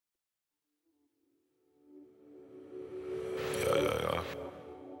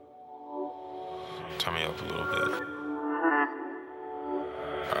Turn me up a little bit.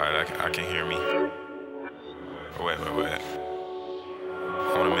 Alright, I can hear me. Wait. I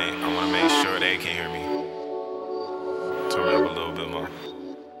wanna make sure they can hear me. Turn me up a little bit more.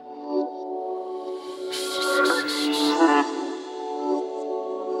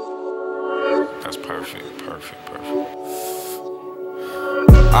 That's perfect.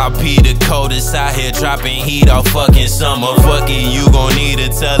 I be the coldest out here, dropping heat all fucking summer. Fucking, you gon' need a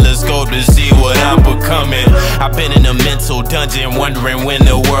telescope to see what I'm becoming. I've been in a mental dungeon, wondering when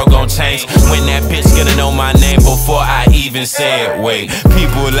the world gon' change. When that bitch gonna know my name before I even say it. Wait,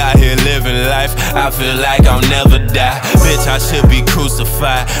 people out here living life, I feel like I'll never die. Bitch, I should be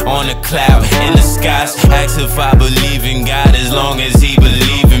crucified on a cloud in the skies. Ask if I believe in God as long as he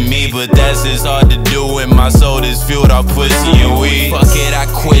believe in me, but that's just hard to do when my soul is filled off pussy and weed. Fuck it, I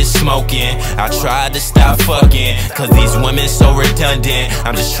quit smoking, I tried to stop fucking, cause these women so redundant.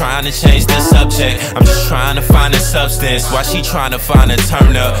 I'm just trying to change the subject, I'm just trying to find a substance. Why she trying to find a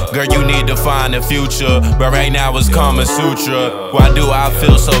turn up? Girl, you need to find a future, but right now it's Kama Sutra. Why do I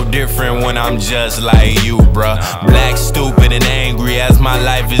feel so different when I'm just like you, bruh? Black, stupid, and angry as my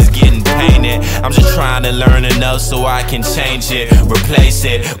life is getting painted. I'm just trying to learn enough so I can change it, replace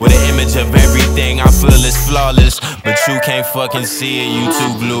it with an image of everything I feel is flawless. But you can't fucking see it, you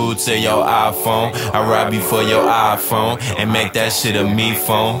too glued to your iPhone. I rob you for your iPhone and make that shit a me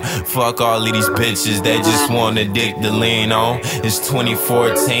phone. Fuck all of these bitches that just want a dick to lean on. It's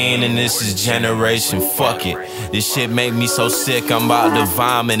 2014 and this is generation fuck it. This shit make me so sick, I'm about to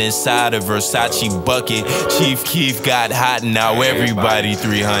vomit inside a Versace bucket. Chief Keef got hot, now everybody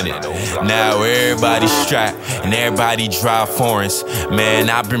 300. Now everybody strapped and everybody drive foreigns. Man,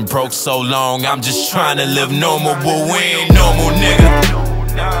 I've been broke so long, I'm just trying to live normal, but we ain't normal, nigga.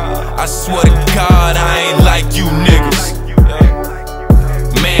 I swear to God, I ain't like you niggas.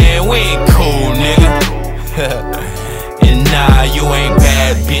 Man, we ain't cool, nigga. And nah, you ain't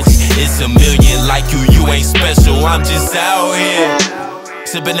bad, bitch. It's a million like you ain't special. I'm just out here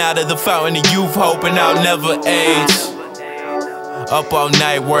sipping out of the fountain of youth, hoping I'll never age. Up all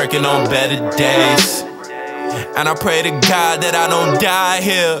night working on better days, and I pray to God that I don't die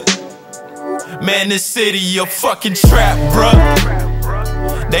here. Man, this city a fucking trap, bruh.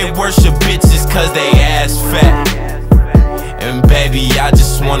 They worship bitches cause they ass fat, and baby, I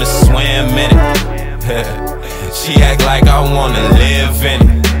just wanna swim in it. She act like I wanna live in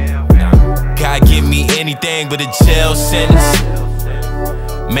it. God give me anything but a jail sentence.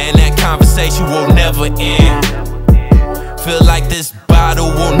 Man, that conversation will never end. Feel like this bottle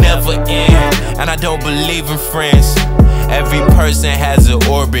will never end, and I don't believe in friends. Every person has an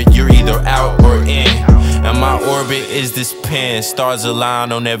orbit, you're either out or in, and my orbit is this pen. Stars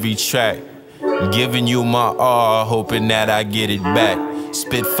align on every track, giving you my all, hoping that I get it back.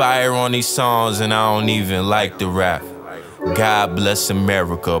 Spit fire on these songs and I don't even like the rap. God bless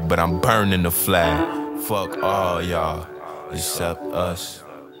America, but I'm burning the flag. Fuck all y'all, except us.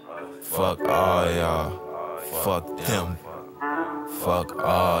 Fuck all y'all, fuck them. Fuck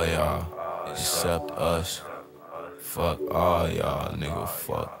all y'all, except us. Fuck all y'all, nigga,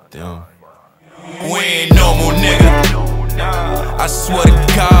 fuck them. We ain't normal, nigga. I swear to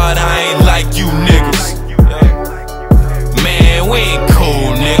God, I ain't like you niggas. Man, we ain't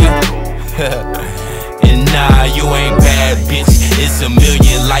cool, nigga. And nah, you ain't bad, bitch. It's a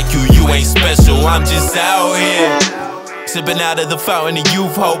million like you ain't special. I'm just out here sipping out of the fountain of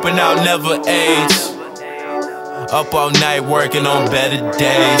youth, hoping I'll never age. Up all night working on better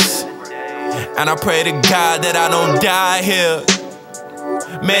days, and I pray to God that I don't die here.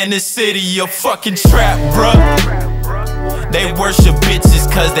 Man, this city a fucking trap, bruh. They worship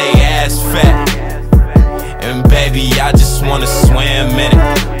bitches cause they ass fat, and baby, I just wanna swim in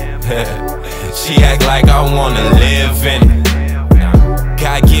it. She act like I wanna live in it.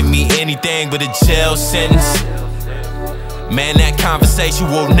 God give me anything but a jail sentence. Man, that conversation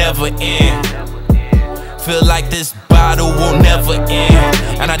will never end. Feel like this bottle will never end,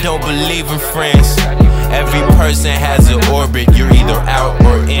 and I don't believe in friends. Every person has an orbit, you're either out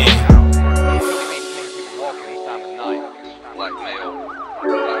or in.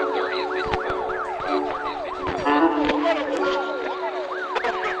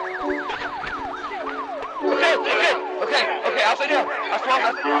 Okay, I'll sit down.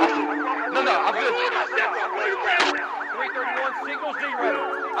 No, I'm good. 331 signal 0.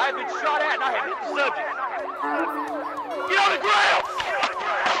 I have been shot at and I have hit the subject. Get on the ground!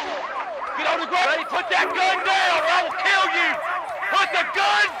 Get on the ground! Ready? Put that gun down or I will kill you! Put the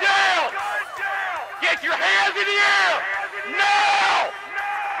gun down! Get your hands in the air! Now!